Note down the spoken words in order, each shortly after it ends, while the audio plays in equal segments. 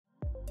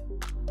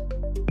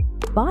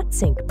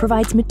Botsync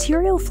provides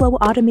material flow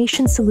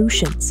automation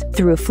solutions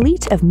through a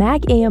fleet of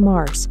MAG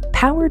AMRs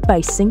powered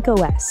by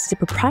SyncOS, a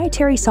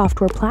proprietary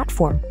software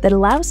platform that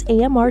allows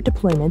AMR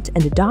deployment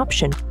and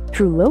adoption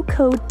through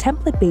low-code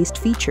template-based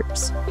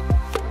features.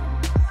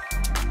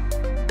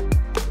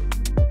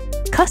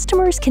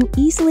 Customers can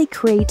easily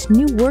create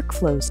new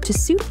workflows to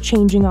suit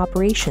changing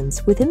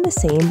operations within the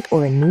same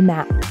or a new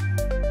map.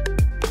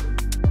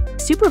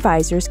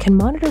 Supervisors can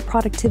monitor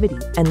productivity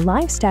and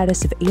live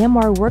status of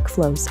AMR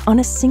workflows on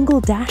a single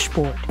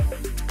dashboard.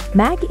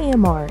 MAG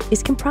AMR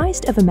is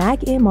comprised of a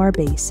MAG AMR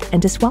base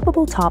and a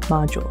swappable top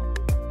module.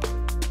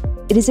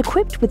 It is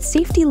equipped with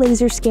safety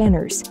laser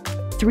scanners,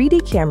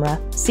 3D camera,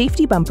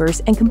 safety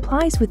bumpers, and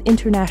complies with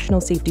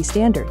international safety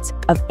standards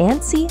of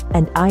ANSI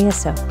and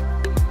ISO.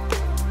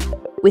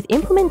 With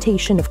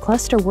implementation of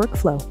cluster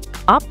workflow,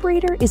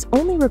 operator is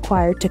only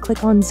required to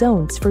click on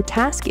zones for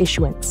task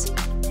issuance.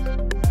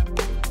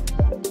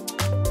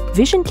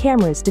 Vision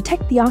cameras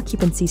detect the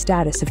occupancy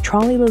status of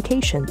trolley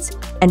locations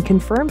and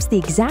confirms the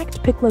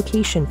exact pick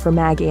location for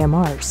MAG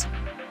AMRs.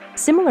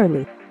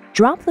 Similarly,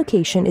 drop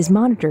location is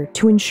monitored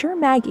to ensure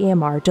MAG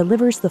AMR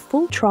delivers the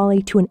full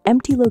trolley to an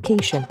empty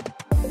location.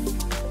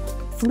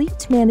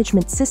 Fleet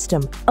Management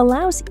System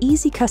allows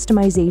easy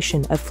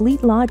customization of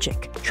fleet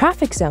logic,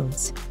 traffic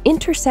zones,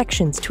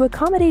 intersections to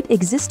accommodate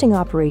existing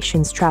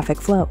operations traffic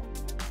flow.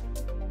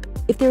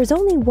 If there is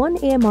only one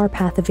AMR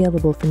path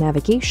available for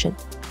navigation,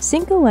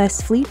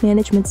 SyncOS Fleet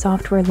Management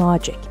Software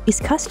logic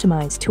is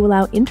customized to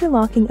allow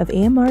interlocking of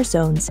AMR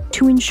zones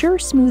to ensure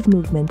smooth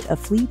movement of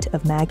fleet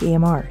of MAG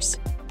AMRs.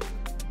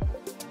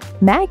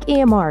 MAG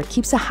AMR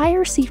keeps a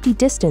higher safety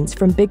distance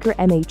from bigger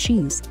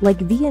MHEs like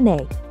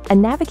VNA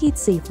and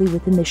navigates safely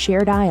within the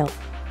shared aisle.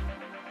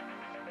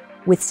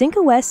 With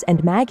SyncOS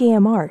and MAG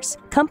AMRs,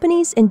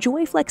 companies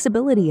enjoy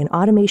flexibility in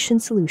automation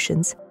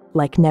solutions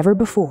like never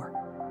before.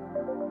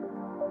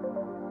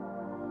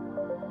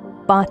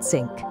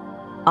 Botsync.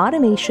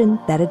 Automation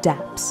that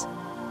adapts.